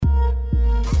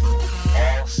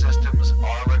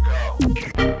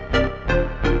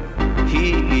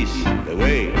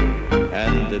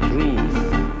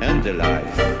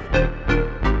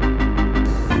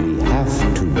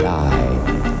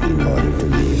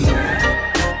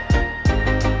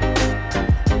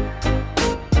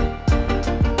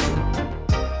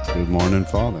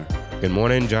Father. Good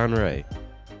morning, John Ray.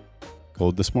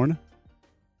 Cold this morning?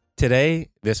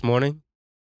 This morning,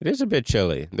 it is a bit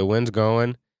chilly. The wind's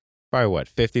going, probably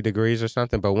 50 degrees or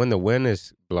something. But when the wind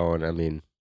is blowing, I mean,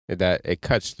 it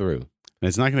cuts through. And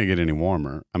it's not going to get any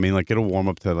warmer. I mean, it'll warm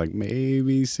up to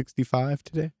maybe 65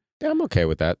 today. Yeah, I'm okay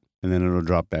with that. And then it'll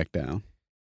drop back down.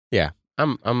 Yeah,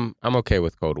 I'm okay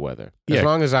with cold weather. Yeah.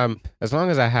 As long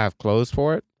as I have clothes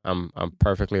for it, I'm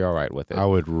perfectly all right with it. I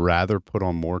would rather put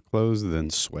on more clothes than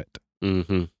sweat.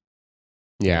 Mm-hmm.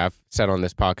 Yeah, I've said on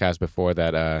this podcast before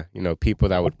that people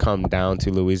that would come down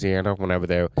to Louisiana whenever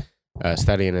they're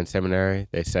studying in seminary,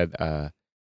 they said the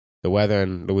weather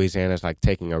in Louisiana is like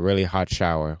taking a really hot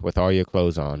shower with all your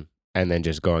clothes on and then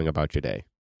just going about your day.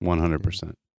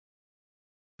 100%.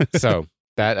 So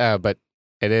that, but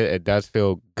it does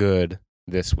feel good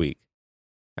this week.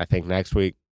 I think next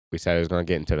week we said it was going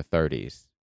to get into the 30s.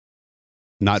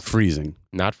 Not freezing.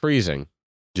 Not freezing.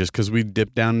 Just because we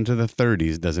dip down into the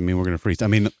 30s doesn't mean we're going to freeze. I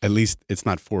mean, at least it's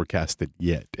not forecasted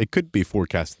yet. It could be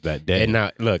forecasted that day. And now,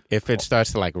 look, if it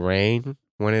starts to rain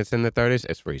when it's in the 30s,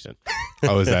 it's freezing.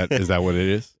 Oh, is that what it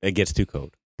is? It gets too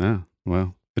cold. Oh,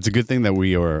 well, it's a good thing that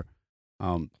we are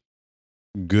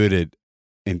good at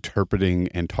interpreting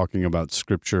and talking about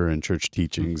scripture and church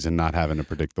teachings and not having to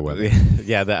predict the weather.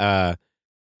 Yeah,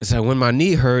 so when my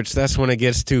knee hurts, that's when it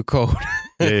gets too cold.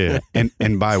 Yeah.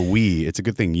 And by we, it's a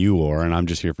good thing you are, and I'm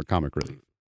just here for comic relief.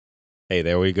 Hey,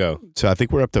 there we go. So I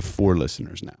think we're up to 4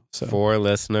 listeners now. So 4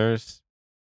 listeners.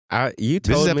 You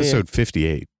told me this is episode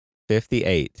 58.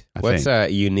 58. What's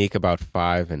unique about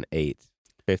 5 and 8?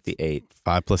 58.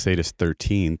 5 plus 8 is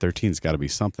 13. 13's got to be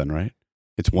something, right?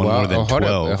 It's one more than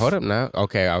 12. Hold up now.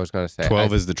 Okay, I was going to say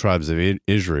 12 is the tribes of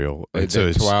Israel. And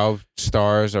so 12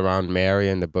 stars around Mary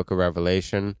in the book of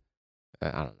Revelation. I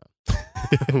don't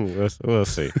know. We'll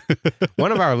see.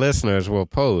 One of our listeners will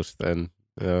post and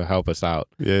help us out.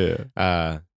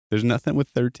 Yeah. There's nothing with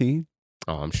 13.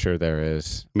 Oh, I'm sure there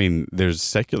is. I mean, there's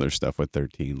secular stuff with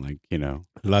 13,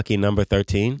 Lucky number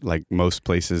 13? Like most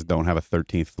places don't have a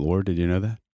 13th floor. Did you know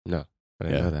that? No, I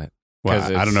didn't know that.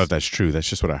 Well, I don't know if that's true. That's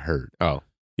just what I heard. Oh.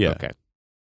 Yeah. Okay.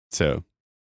 So.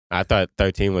 I thought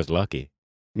 13 was lucky.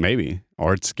 Maybe.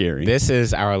 Or it's scary. This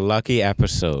is our lucky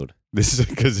episode. This is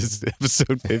because it's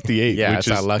episode 58, yeah, which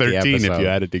is our lucky 13 episode. if you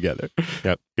add it together.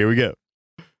 Yep. Here we go.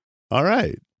 All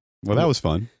right. Well, that was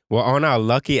fun. Well, on our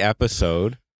lucky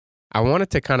episode, I wanted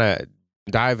to kind of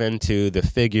dive into the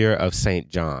figure of St.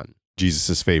 John.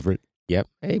 Jesus' favorite. Yep.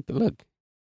 Hey, but look,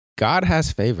 God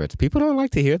has favorites. People don't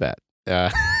like to hear that.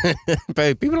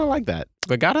 But people don't like that.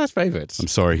 But God has favorites. I'm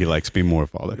sorry he likes me more,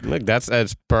 Father. Look,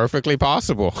 that's perfectly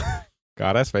possible.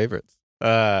 God has favorites.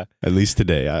 At least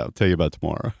today. I'll tell you about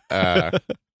tomorrow.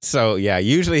 So, yeah,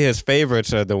 usually his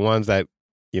favorites are the ones that,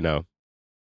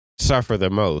 suffer the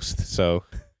most. So,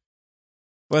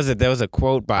 there was a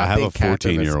quote by, I have a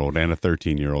 14-year-old and a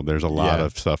 13-year-old. There's a lot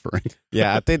of suffering.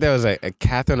 Yeah, I think there was a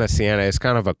Catherine of Siena. It's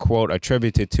kind of a quote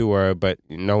attributed to her, but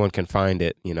no one can find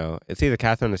it. It's either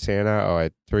Catherine of Siena or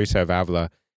Teresa of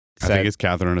Avila. I think it's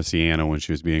Catherine of Siena when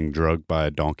she was being drugged by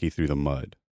a donkey through the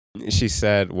mud. She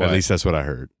said what? At least that's what I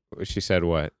heard. She said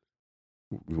what?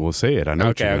 We'll say it. I know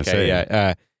what you're going to say.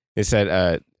 Yeah. It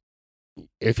said,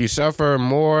 if you suffer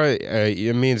more,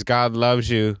 it means God loves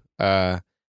you. And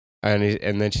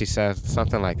then she said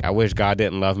something like, I wish God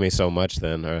didn't love me so much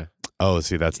then. Or, oh,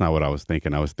 see, that's not what I was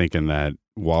thinking. I was thinking that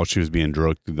while she was being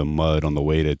drugged through the mud on the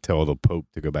way to tell the Pope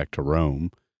to go back to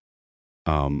Rome,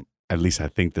 at least I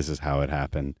think this is how it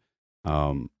happened.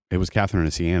 It was Catherine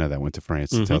of Siena that went to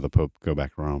France to tell the Pope to go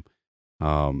back to Rome.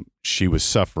 She was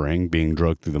suffering, being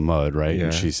drugged through the mud, right? Yeah.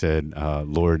 And she said,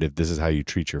 Lord, if this is how you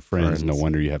treat your friends, no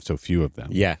wonder you have so few of them.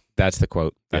 Yeah, that's the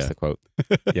quote. The quote.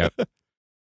 Yep.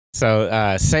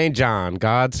 So, St. John,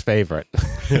 God's favorite,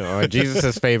 or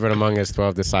Jesus' favorite among his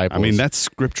 12 disciples. I mean, that's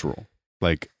scriptural.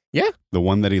 The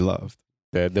one that he loved.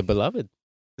 The beloved.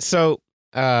 So,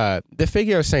 the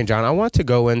figure of St. John, I want to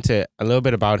go into a little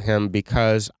bit about him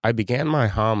because I began my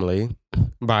homily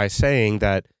by saying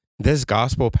that this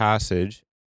gospel passage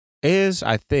is,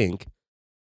 I think,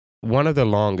 one of the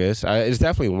longest. It's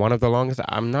definitely one of the longest.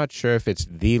 I'm not sure if it's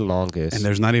the longest. And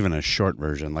there's not even a short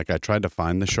version. I tried to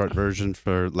find the short version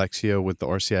for Lexia with the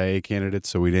RCIA candidates,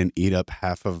 so we didn't eat up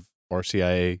half of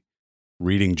RCIA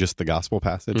reading just the gospel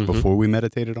passage before we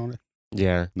meditated on it.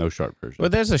 Yeah. No short version. Well,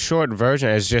 there's a short version.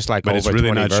 It's just but over it's really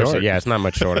 20 not verses. short. Yeah, it's not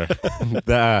much shorter.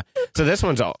 So this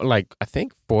one's I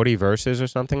think 40 verses or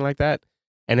something like that.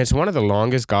 And it's one of the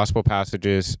longest gospel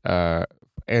passages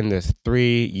in this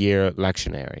 3-year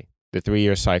lectionary, the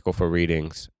 3-year cycle for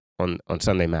readings on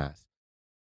Sunday Mass.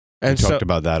 And we so, talked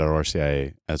about that at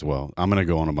RCIA as well. I'm going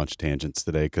to go on a bunch of tangents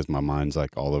today because my mind's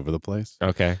like all over the place.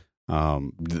 okay.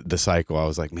 The cycle, I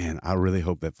was like, man, I really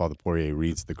hope that Father Poirier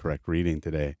reads the correct reading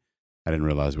today. I didn't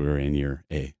realize we were in year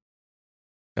A.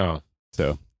 Oh.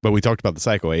 So, but we talked about the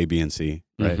cycle A, B, and C,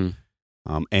 right?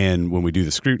 Mm-hmm. And when we do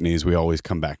the scrutinies, we always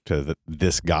come back to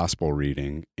this gospel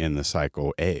reading in the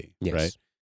cycle A, Yes. right?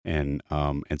 And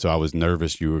so I was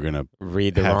nervous you were going to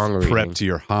Read the wrong reading. prep to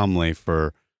your homily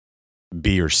for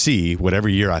B or C, whatever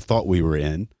year I thought we were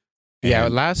in. Yeah,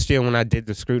 And- last year when I did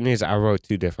the scrutinies, I wrote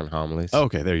 2 different homilies.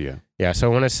 okay, there you go. Yeah,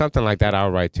 so when it's something like that, I'll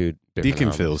write 2 different Deacon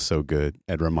homilies. feels so good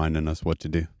at reminding us what to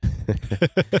do.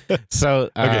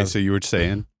 So, Okay, so you were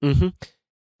saying mhm.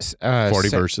 40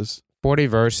 verses. 40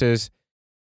 verses.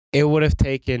 It would have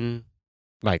taken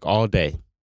like all day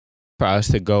for us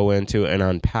to go into and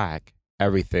unpack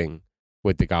everything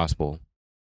with the gospel.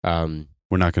 We're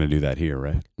not going to do that here,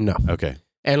 right? No. Okay.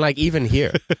 And like even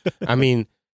here, I mean,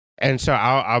 and so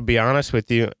I'll be honest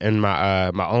with you. In my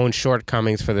my own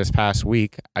shortcomings for this past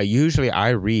week, I usually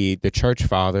read the Church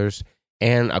Fathers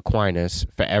and Aquinas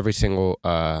for every single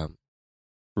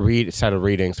set of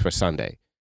readings for Sunday,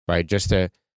 right? Just to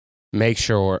make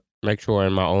sure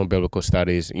in my own biblical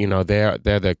studies, you know, they're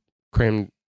the creme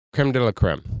de la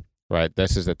creme, right?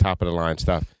 This is the top of the line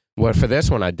stuff. Well, for this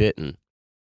one, I didn't,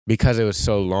 because it was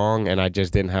so long and I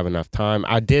just didn't have enough time.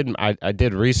 I did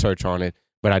research on it,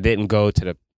 but I didn't go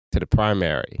to the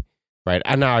primary, right?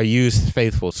 And I used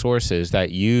faithful sources that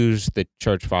use the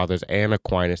Church Fathers and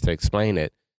Aquinas to explain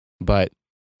it, but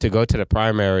to go to the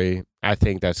primary, I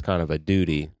think that's kind of a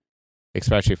duty,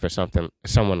 especially for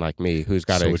someone like me who's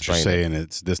got to explain it. So what you're saying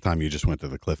is this time you just went to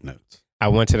the Cliff Notes. I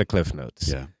went to the Cliff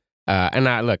Notes. Yeah. And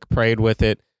I prayed with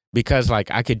it, because like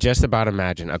I could just about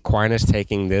imagine Aquinas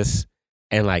taking this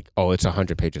and like, oh, it's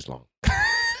 100 pages long.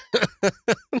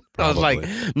 I was like,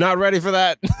 not ready for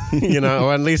that, you know,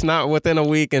 or at least not within a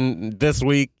week and this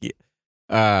week.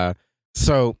 A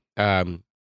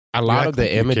lot of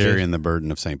the images. You're carrying the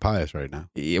burden of St. Pius right now.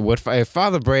 If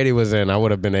Father Brady was in, I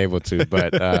would have been able to,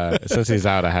 but since he's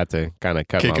out, I had to kind of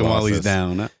cut Kick my him while losses. he's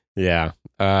down. Huh? Yeah.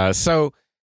 So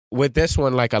with this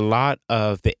one, like a lot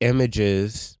of the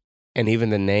images and even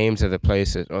the names of the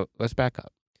places. Oh, let's back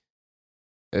up.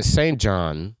 St.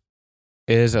 John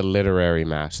is a literary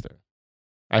master.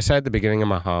 I said at the beginning of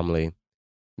my homily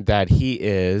that he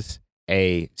is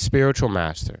a spiritual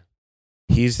master.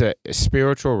 He's a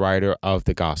spiritual writer of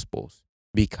the Gospels,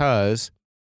 because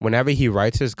whenever he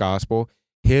writes his Gospel,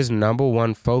 his number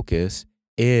one focus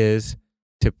is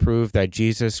to prove that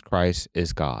Jesus Christ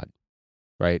is God,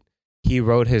 right? He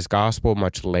wrote his Gospel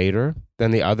much later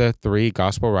than the other 3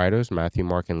 Gospel writers, Matthew,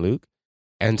 Mark, and Luke.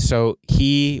 And so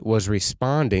he was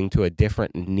responding to a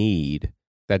different need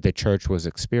that the church was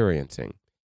experiencing,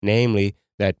 namely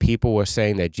that people were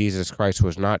saying that Jesus Christ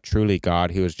was not truly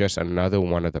God. He was just another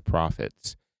one of the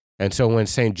prophets. And so when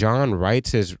St. John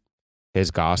writes his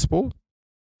gospel,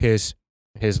 his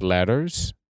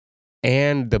letters,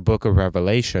 and the book of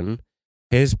Revelation,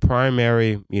 his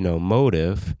primary,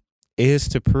 motive is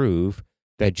to prove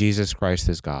that Jesus Christ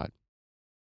is God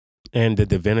and the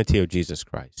divinity of Jesus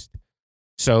Christ.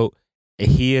 So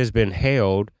he has been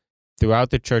hailed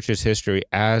throughout the church's history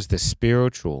as the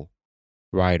spiritual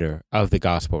writer of the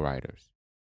gospel writers.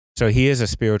 So he is a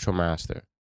spiritual master.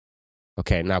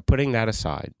 Okay, now putting that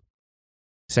aside,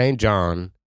 St.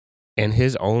 John, in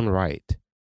his own right,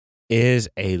 is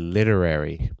a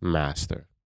literary master.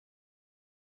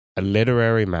 A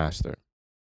literary master.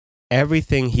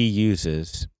 Everything he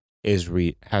uses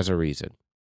has a reason.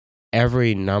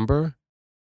 Every number,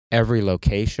 every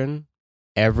location,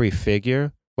 every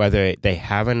figure, whether they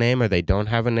have a name or they don't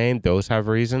have a name, those have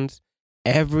reasons.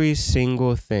 Every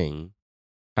single thing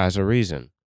has a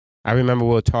reason. I remember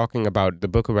we were talking about the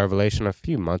book of Revelation a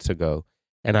few months ago,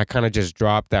 and I kind of just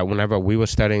dropped that whenever we were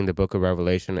studying the book of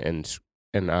Revelation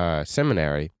in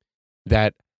seminary,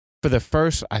 that for the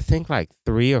first, I think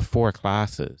 3 or 4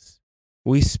 classes,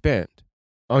 we spent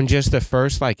on just the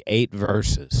first 8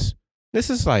 verses.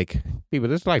 This is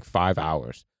 5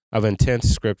 hours of intense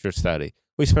scripture study.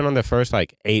 We spent on the first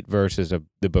 8 verses of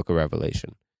the book of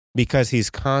Revelation, because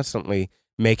he's constantly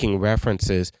making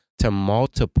references to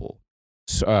multiple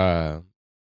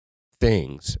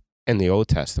things in the Old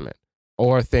Testament,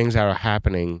 or things that are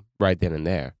happening right then and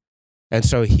there. And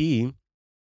so he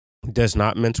does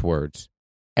not mince words.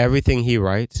 Everything he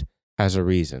writes has a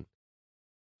reason.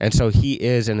 And so he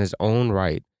is in his own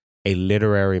right a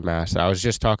literary master. I was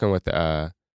just talking with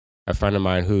a friend of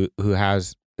mine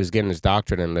who's getting his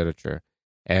doctorate in literature,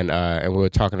 and we were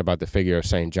talking about the figure of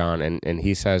St. John, and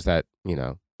he says that,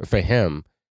 for him,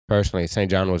 personally, St.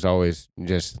 John was always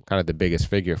just kind of the biggest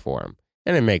figure for him.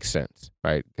 And it makes sense,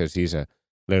 right? Because he's a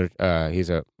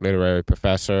literary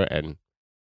professor, and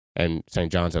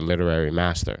St. John's a literary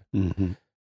master. Mm-hmm.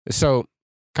 So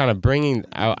kind of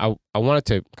I wanted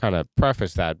to kind of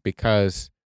preface that because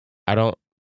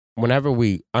whenever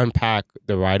we unpack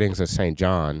the writings of St.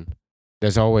 John,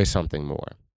 there's always something more.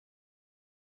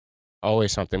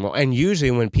 Always something more. And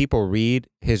usually when people read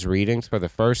his readings for the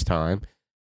first time,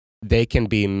 they can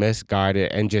be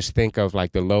misguided and just think of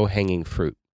like the low-hanging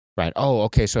fruit, right? Oh,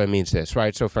 okay, so it means this,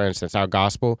 right? So for instance, our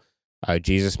gospel,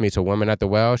 Jesus meets a woman at the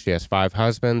well. She has 5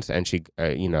 husbands, and she,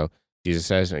 Jesus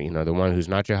says, the one who's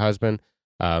not your husband.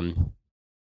 And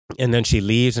then she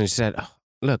leaves, and she said, oh,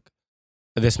 look,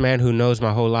 this man who knows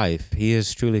my whole life, he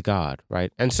is truly God,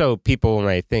 right? And so people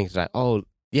may think like, oh,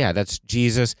 yeah, that's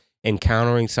Jesus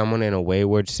encountering someone in a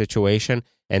wayward situation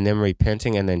and then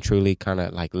repenting and then truly kind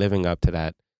of like living up to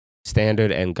that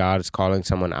standard, and God is calling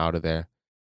someone out of there.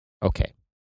 Okay.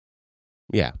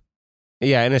 Yeah.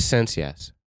 Yeah, in a sense,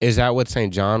 yes. Is that what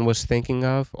St. John was thinking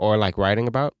of or like writing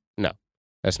about? No.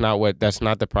 That's not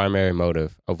the primary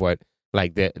motive of what,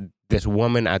 like this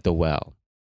woman at the well.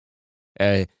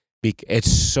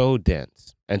 It's so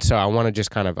dense. And so I want to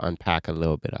just kind of unpack a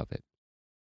little bit of it.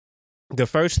 The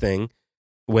first thing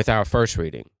with our first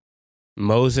reading,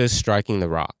 Moses striking the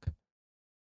rock.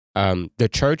 The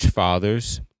church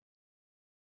fathers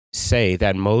say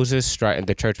that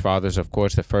the church fathers, of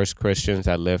course, the first Christians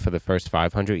that lived for the first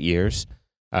 500 years,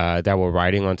 that were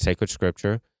writing on sacred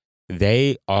scripture,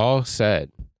 they all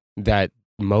said that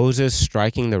Moses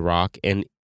striking the rock in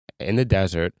the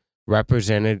desert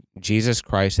represented Jesus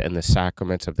Christ and the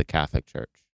sacraments of the Catholic Church.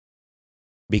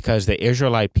 Because the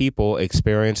Israelite people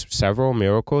experienced several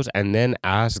miracles and then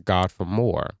asked God for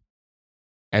more.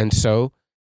 And so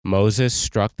Moses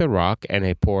struck the rock and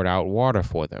it poured out water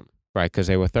for them, right? Because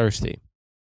they were thirsty.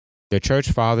 The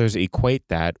church fathers equate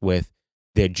that with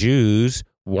the Jews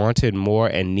wanted more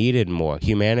and needed more.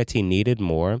 Humanity needed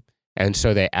more. And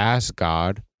so they asked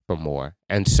God for more.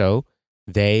 And so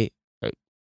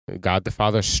God the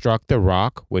Father struck the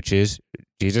rock, which is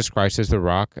Jesus Christ is the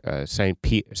rock. St.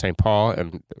 Paul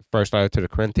in the first letter to the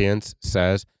Corinthians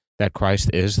says that Christ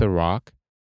is the rock.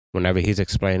 Whenever he's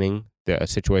explaining the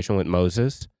situation with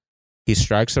Moses, he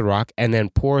strikes the rock and then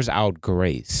pours out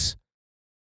grace.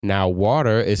 Now,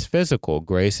 water is physical.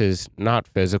 Grace is not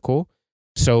physical.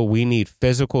 So we need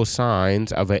physical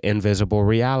signs of an invisible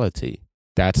reality.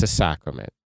 That's a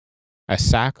sacrament. A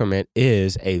sacrament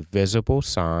is a visible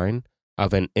sign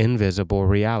of an invisible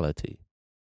reality.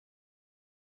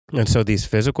 And so these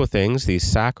physical things, these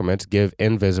sacraments, give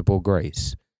invisible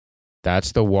grace.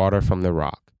 That's the water from the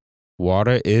rock.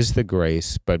 Water is the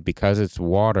grace, but because it's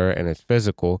water and it's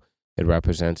physical, it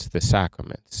represents the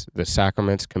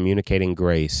sacraments communicating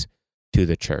grace to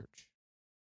the church.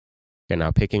 Okay,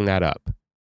 now picking that up.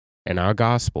 In our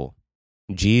gospel,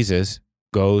 Jesus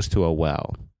goes to a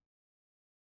well.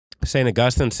 St.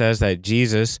 Augustine says that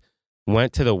Jesus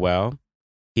went to the well.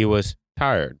 He was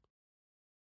tired.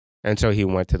 And so he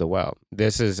went to the well.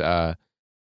 This is,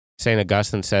 St.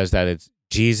 Augustine says that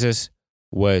Jesus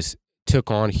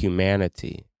took on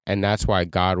humanity. And that's why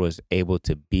God was able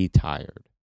to be tired.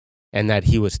 And that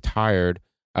he was tired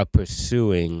of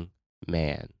pursuing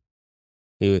man.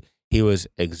 He was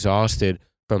exhausted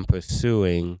from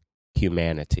pursuing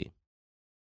humanity.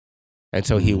 And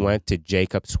so he went to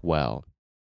Jacob's well.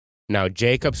 Now,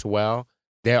 Jacob's well,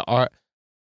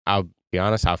 I'll be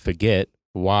honest, I forget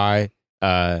why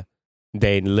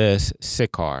they list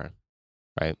Sychar,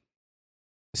 right?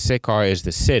 Sychar is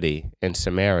the city in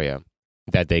Samaria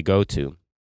that they go to,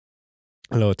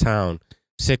 a little town.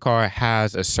 Sychar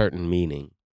has a certain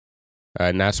meaning,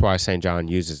 and that's why St. John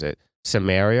uses it.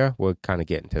 Samaria, we'll kind of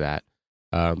get into that.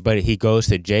 But he goes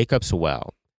to Jacob's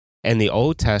well. In the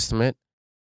Old Testament,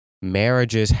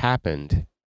 marriages happened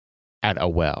at a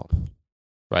well,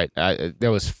 right?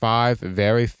 There was 5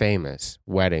 very famous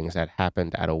weddings that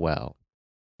happened at a well.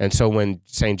 And so when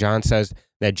St. John says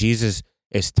that Jesus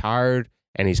is tired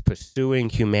and he's pursuing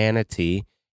humanity,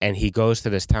 and he goes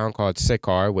to this town called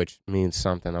Sychar, which means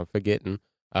something I'm forgetting,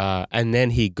 and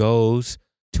then he goes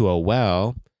to a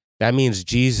well, that means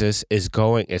Jesus is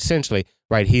going, essentially,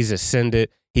 right, he's ascended,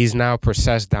 he's now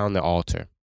processed down the altar.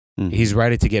 Mm-hmm. He's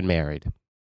ready to get married.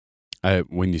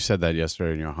 When you said that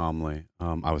yesterday in your homily,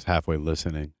 I was halfway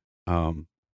listening.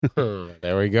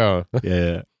 There we go.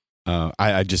 Yeah.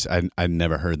 I'd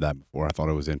never heard that before. I thought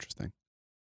it was interesting.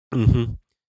 Mm-hmm.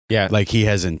 Yeah. Like he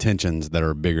has intentions that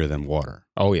are bigger than water.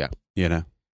 Oh, yeah. You know?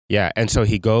 Yeah. And so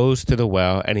he goes to the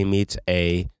well and he meets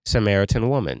a Samaritan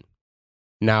woman.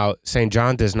 Now, St.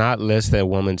 John does not list the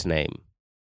woman's name.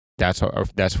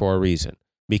 That's for a reason,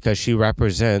 because she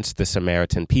represents the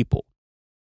Samaritan people.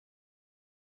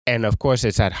 And of course,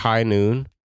 it's at high noon,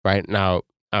 right? Now,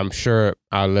 I'm sure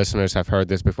our listeners have heard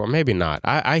this before. Maybe not.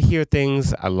 I hear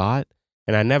things a lot,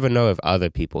 and I never know if other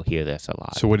people hear this a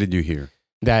lot. So what did you hear?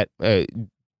 That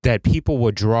people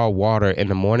would draw water in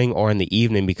the morning or in the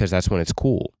evening because that's when it's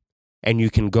cool. And you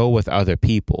can go with other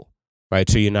people, right?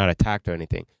 So you're not attacked or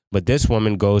anything. But this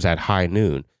woman goes at high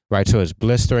noon, right? So it's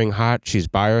blistering hot. She's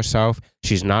by herself.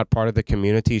 She's not part of the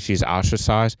community. She's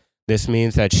ostracized. This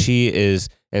means that she is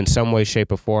in some way,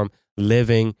 shape, or form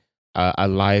living a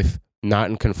life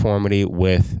not in conformity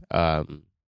with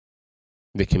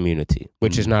the community,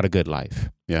 which is not a good life.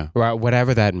 Yeah. Right?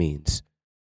 Whatever that means.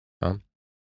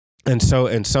 And so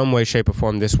in some way, shape, or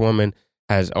form, this woman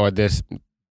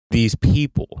these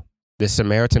people, the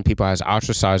Samaritan people, has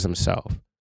ostracized themselves.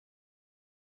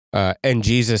 And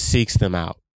Jesus seeks them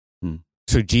out.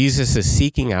 So Jesus is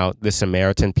seeking out the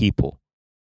Samaritan people.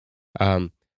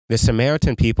 The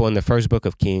Samaritan people in the first book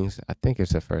of Kings, I think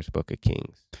it's the first book of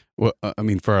Kings. Well, I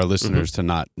mean, for our listeners to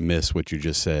not miss what you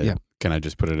just said, can I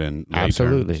just put it in lay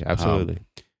Absolutely, terms? absolutely.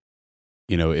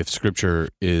 If Scripture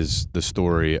is the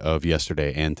story of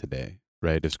yesterday and today,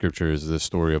 right? If Scripture is the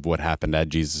story of what happened at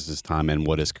Jesus' time and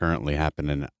what is currently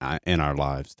happening in our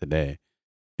lives today,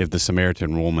 if the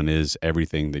Samaritan woman is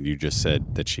everything that you just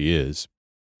said that she is,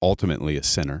 ultimately a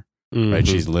sinner, right?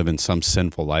 She's living some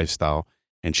sinful lifestyle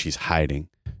and she's hiding.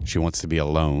 She wants to be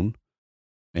alone,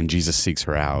 and Jesus seeks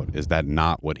her out. Is that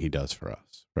not what he does for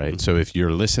us, right? So if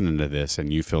you're listening to this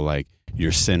and you feel like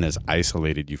your sin has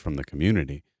isolated you from the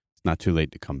community, it's not too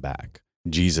late to come back.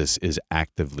 Jesus is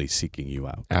actively seeking you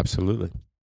out. Absolutely.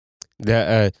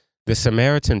 The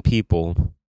Samaritan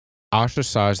people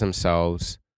ostracized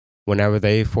themselves whenever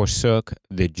they forsook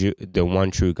the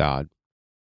one true God,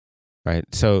 right?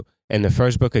 So in the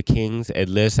first book of Kings, it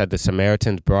lists that the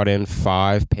Samaritans brought in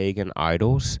 5 pagan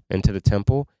idols into the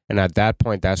temple. And at that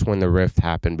point, that's when the rift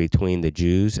happened between the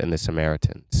Jews and the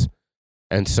Samaritans.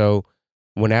 And so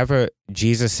whenever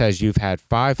Jesus says you've had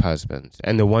 5 husbands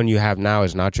and the one you have now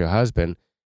is not your husband,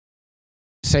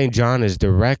 St. John is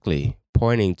directly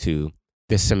pointing to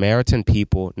the Samaritan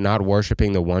people not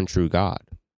worshiping the one true God.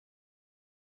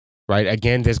 Right?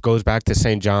 Again, this goes back to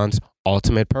St. John's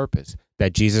ultimate purpose,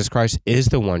 that Jesus Christ is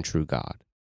the one true God.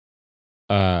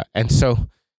 And so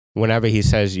whenever he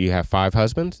says you have 5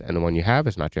 husbands and the one you have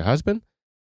is not your husband,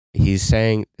 he's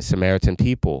saying, Samaritan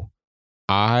people,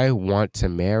 I want to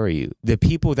marry you. The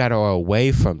people that are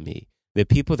away from me, the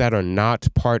people that are not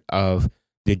part of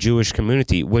the Jewish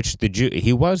community, which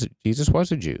Jesus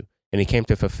was a Jew, and he came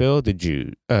to fulfill the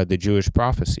Jewish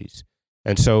prophecies.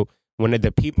 And so when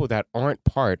the people that aren't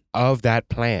part of that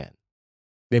plan,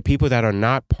 the people that are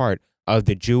not part of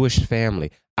the Jewish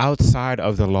family, outside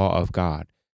of the law of God,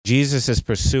 Jesus is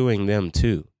pursuing them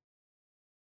too.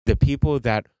 The people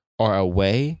that are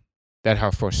away, that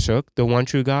have forsook the one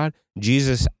true God,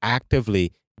 Jesus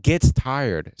actively gets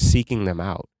tired seeking them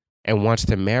out and wants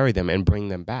to marry them and bring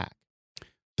them back.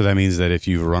 So that means that if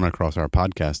you've run across our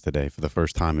podcast today for the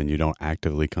first time and you don't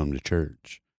actively come to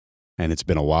church, and it's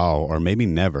been a while or maybe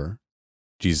never,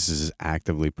 Jesus is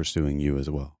actively pursuing you as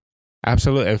well.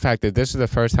 Absolutely. In fact, if this is the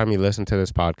first time you listen to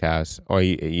this podcast, or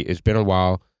it's been a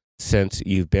while since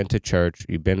you've been to church,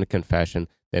 you've been to confession,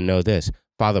 then know this: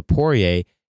 Father Poirier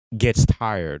gets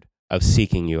tired of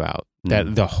seeking you out.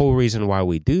 That the whole reason why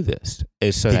we do this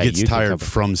is so that he gets tired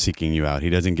from seeking you out.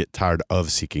 He doesn't get tired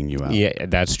of seeking you out. Yeah,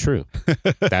 that's true.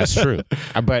 That's true.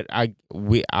 But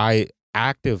I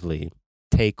actively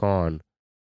take on,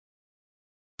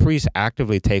 priests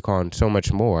actively take on so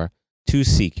much more to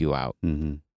seek you out.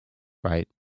 Right?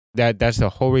 That's the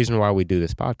whole reason why we do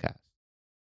this podcast.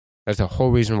 That's the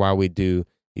whole reason why we do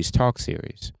these talk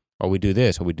series, or we do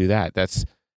this, or we do that. That's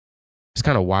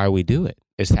kind of why we do it,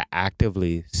 is to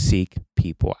actively seek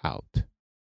people out.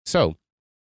 So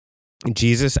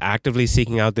Jesus actively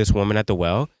seeking out this woman at the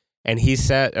well, and he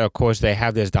said, of course, they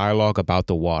have this dialogue about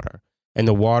the water, and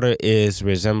the water is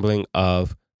resembling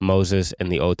of Moses in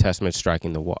the Old Testament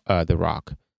striking the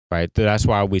rock. Right? That's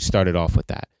why we started off with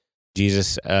that.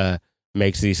 Jesus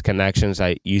makes these connections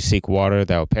like, you seek water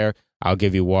that will perish, I'll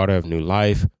give you water of new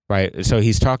life, right? So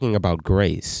he's talking about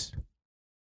grace.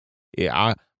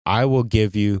 Yeah, I will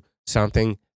give you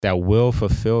something that will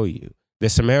fulfill you. The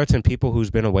Samaritan people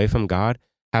who's been away from God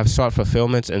have sought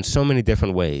fulfillments in so many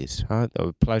different ways.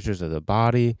 The pleasures of the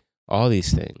body, all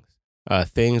these things.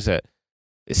 Things that,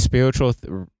 spiritual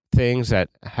things that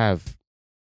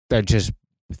just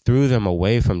threw them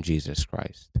away from Jesus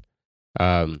Christ.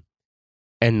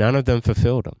 And none of them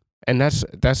fulfilled them. And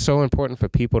that's so important for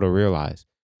people to realize.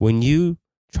 When you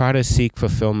try to seek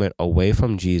fulfillment away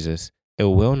from Jesus, it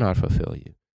will not fulfill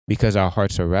you, because our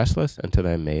hearts are restless until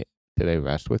they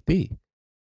rest with thee.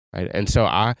 Right? And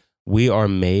so we are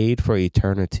made for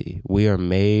eternity. We are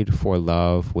made for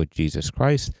love with Jesus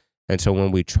Christ. And so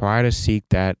when we try to seek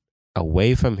that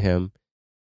away from him,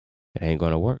 it ain't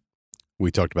going to work.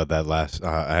 We talked about that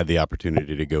I had the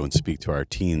opportunity to go and speak to our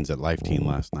teens at Life Teen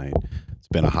last night. It's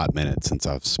been a hot minute since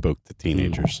I've spoke to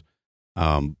teenagers.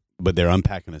 But they're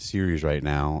unpacking a series right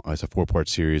now. It's a 4-part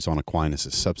series on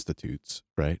Aquinas' substitutes,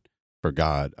 right, for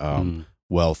God.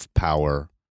 Wealth, power,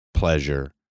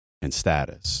 pleasure, and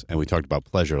status. And we talked about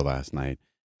pleasure last night.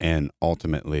 And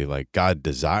ultimately, like, God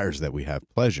desires that we have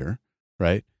pleasure,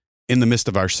 right? In the midst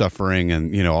of our suffering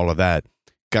and, all of that,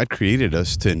 God created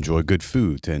us to enjoy good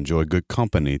food, to enjoy good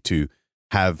company, to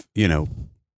have,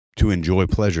 to enjoy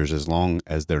pleasures as long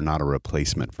as they're not a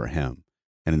replacement for him.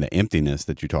 And in the emptiness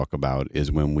that you talk about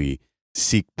is when we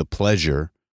seek the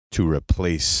pleasure to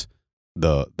replace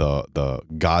the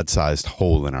God-sized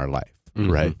hole in our life,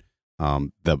 right?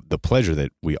 The pleasure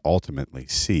that we ultimately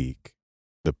seek,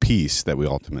 the peace that we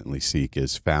ultimately seek,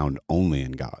 is found only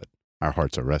in God. Our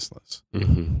hearts are restless.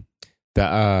 And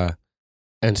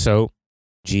so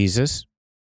Jesus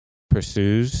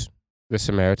pursues the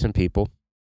Samaritan people,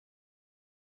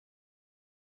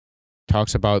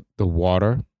 talks about the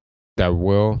water that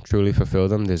will truly fulfill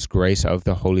them, this grace of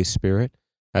the Holy Spirit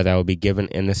that will be given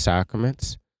in the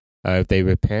sacraments if they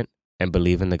repent and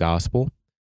believe in the gospel.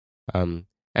 And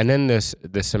then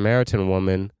the Samaritan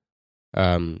woman,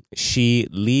 she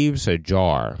leaves a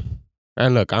jar.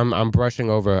 And look, I'm brushing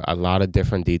over a lot of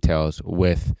different details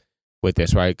with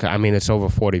this, right? I mean, it's over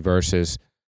 40 verses,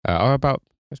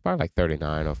 it's probably like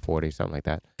 39 or 40, something like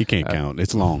that. You can't count.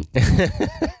 It's long.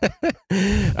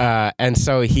 And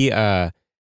so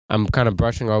I'm kind of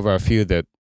brushing over a few of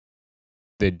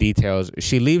the details.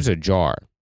 She leaves a jar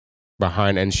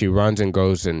behind, and she runs and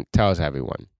goes and tells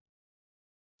everyone.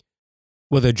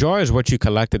 Well, the jar is what you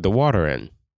collected the water in.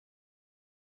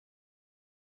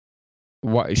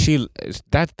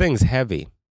 That thing's heavy,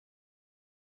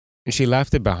 and she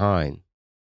left it behind.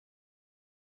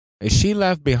 She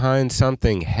left behind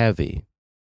something heavy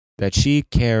that she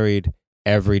carried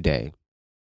every day,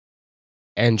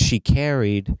 and she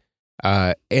carried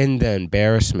in the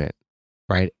embarrassment,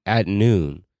 right, at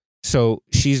noon. So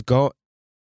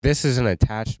this is an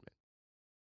attachment.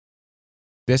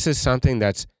 This is something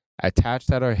that's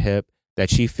attached at her hip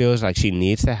that she feels like she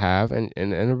needs to have, and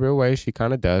in a real way she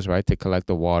kind of does, right, to collect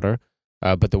the water,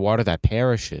 but the water that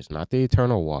perishes, not the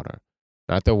eternal water,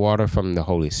 not the water from the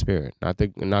Holy Spirit,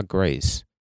 not grace.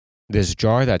 This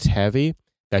jar that's heavy,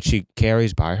 that she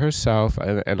carries by herself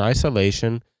in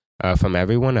isolation from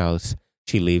everyone else,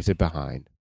 she leaves it behind.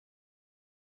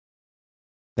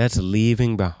 That's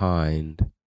leaving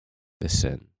behind the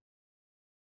sin.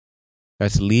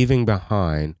 That's leaving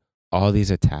behind all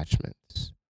these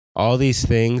attachments, all these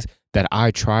things that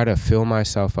I try to fill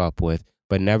myself up with,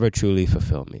 but never truly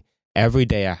fulfill me. Every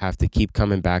day I have to keep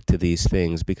coming back to these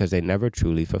things because they never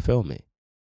truly fulfill me.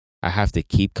 I have to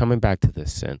keep coming back to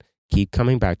this sin, keep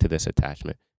coming back to this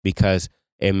attachment, because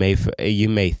you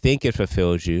may think it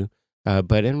fulfills you,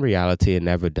 but in reality it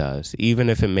never does. Even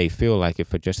if it may feel like it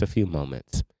for just a few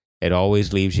moments, it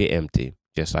always leaves you empty,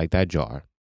 just like that jar.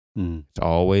 It's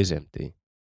always empty,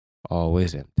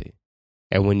 always empty.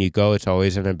 And when you go, it's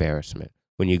always an embarrassment.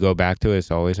 When you go back to it,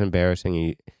 it's always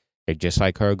embarrassing. It's just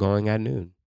like her going at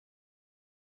noon.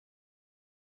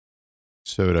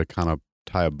 So to kind of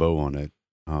tie a bow on it,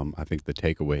 I think the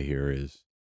takeaway here is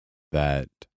that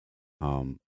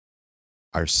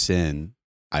our sin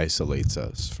isolates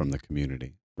us from the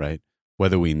community, right?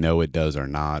 Whether we know it does or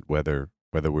not, whether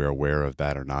we're aware of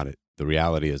that or not, the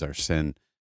reality is our sin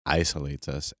isolates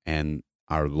us, and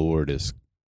our Lord is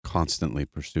constantly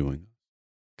pursuing us,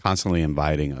 constantly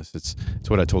inviting us. It's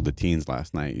what I told the teens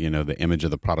last night. The image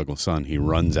of the prodigal son. He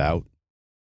runs out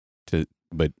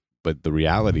but the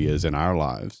reality is, in our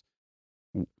lives,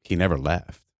 he never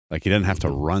left. Like, he doesn't have to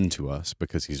run to us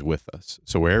because he's with us.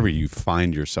 So wherever you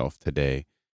find yourself today,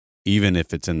 even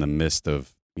if it's in the midst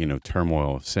of,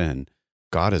 turmoil of sin,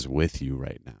 God is with you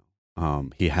right now.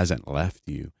 He hasn't left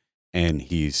you, and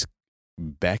he's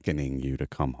beckoning you to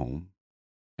come home.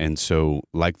 And so,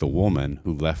 like the woman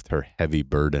who left her heavy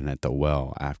burden at the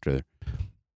well after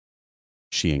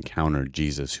she encountered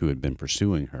Jesus, who had been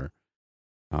pursuing her,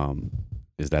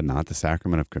 is that not the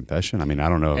sacrament of confession? I mean, I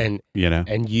don't know.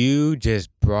 And you just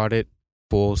brought it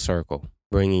full circle,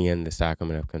 bringing in the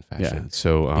sacrament of confession. Yeah.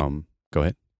 So go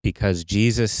ahead. Because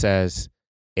Jesus says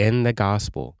in the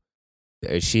gospel,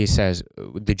 she says,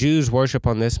 the Jews worship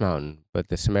on this mountain, but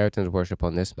the Samaritans worship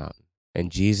on this mountain.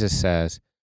 And Jesus says,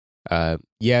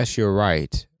 Yes, you're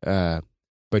right.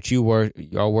 But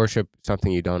y'all worship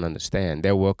something you don't understand.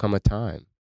 There will come a time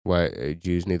where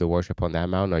Jews neither worship on that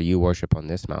mountain or you worship on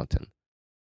this mountain.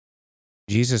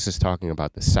 Jesus is talking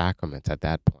about the sacraments at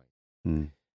that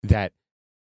point. That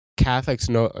Catholics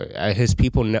his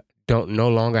people don't no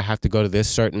longer have to go to this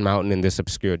certain mountain in this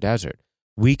obscure desert.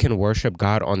 We can worship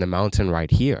God on the mountain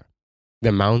right here,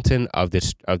 the mountain of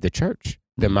the church,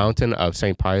 the mountain of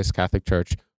St. Pius Catholic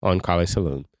Church on Calle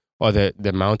Saloon, or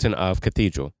the mountain of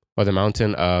Cathedral, or the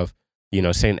mountain of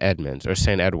St. Edmunds or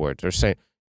St. Edwards or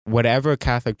whatever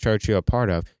Catholic church you're a part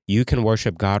of. You can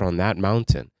worship God on that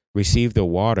mountain, receive the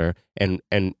water, and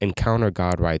encounter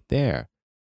God right there.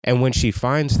 And when she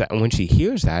finds that, and when she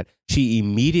hears that, she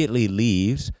immediately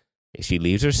leaves. She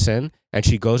leaves her sin, and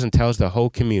she goes and tells the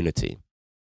whole community.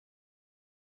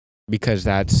 Because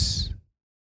that's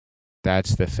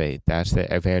the faith. That's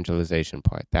the evangelization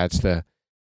part. That's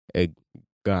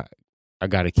God. I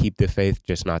got to keep the faith,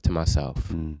 just not to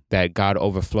myself. That God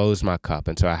overflows my cup,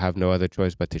 and so I have no other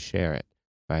choice but to share it.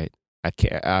 Right? I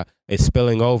can't. It's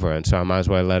spilling over, and so I might as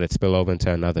well let it spill over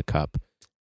into another cup.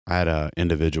 I had an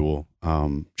individual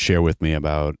share with me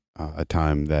about a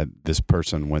time that this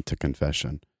person went to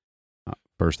confession,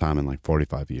 first time in like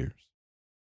 45 years,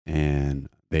 and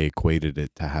they equated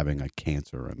it to having a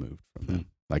cancer removed from them.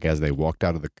 Like as they walked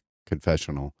out of the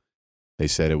confessional, they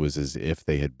said it was as if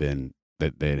they had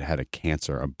had a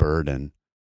cancer, a burden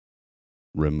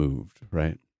removed,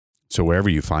 right? So wherever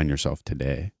you find yourself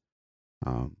today,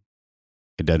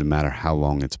 it doesn't matter how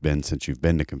long it's been since you've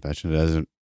been to confession. It doesn't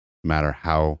matter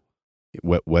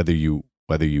whether you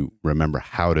remember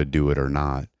how to do it or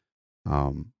not.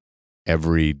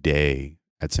 Every day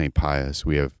at St. Pius,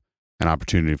 we have an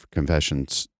opportunity for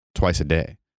confessions twice a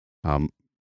day,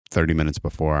 30 minutes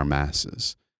before our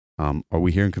masses. Are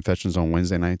we hearing confessions on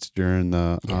Wednesday nights during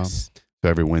the? Yes. So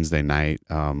every Wednesday night,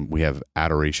 we have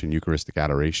adoration, Eucharistic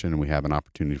adoration, and we have an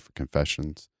opportunity for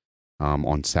confessions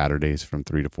on Saturdays from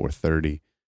 3 to 4:30.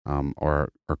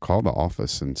 Or call the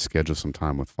office and schedule some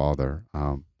time with Father.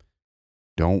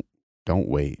 Don't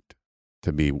wait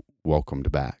to be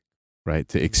welcomed back, right?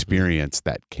 To experience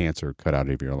that cancer cut out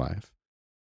of your life.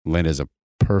 Lent is a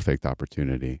perfect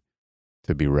opportunity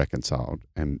to be reconciled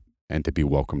and to be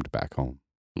welcomed back home.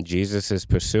 Jesus is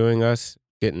pursuing us.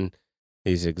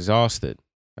 He's exhausted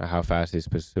at how fast he's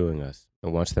pursuing us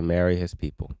and wants to marry his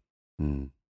people.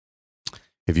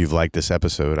 If you've liked this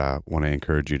episode, I want to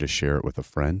encourage you to share it with a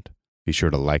friend. Be sure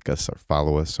to like us or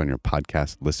follow us on your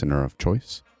podcast listener of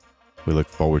choice. We look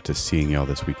forward to seeing y'all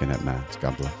this weekend at Mass.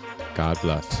 God bless. God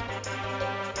bless.